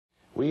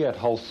We at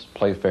Hulse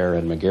Playfair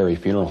and McGarry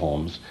Funeral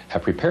Homes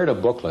have prepared a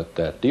booklet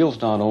that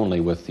deals not only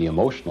with the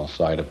emotional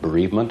side of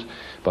bereavement,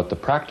 but the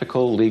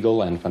practical,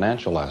 legal, and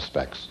financial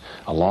aspects,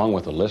 along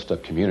with a list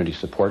of community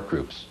support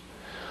groups.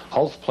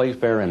 Hulse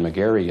Playfair and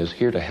McGarry is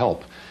here to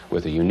help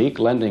with a unique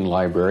lending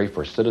library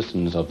for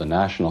citizens of the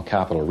National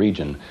Capital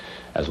Region.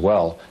 As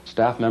well,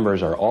 staff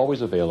members are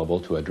always available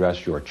to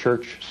address your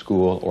church,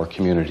 school, or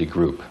community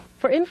group.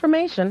 For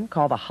information,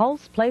 call the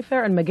Hulse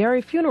Playfair and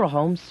McGarry Funeral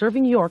Homes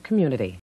serving your community.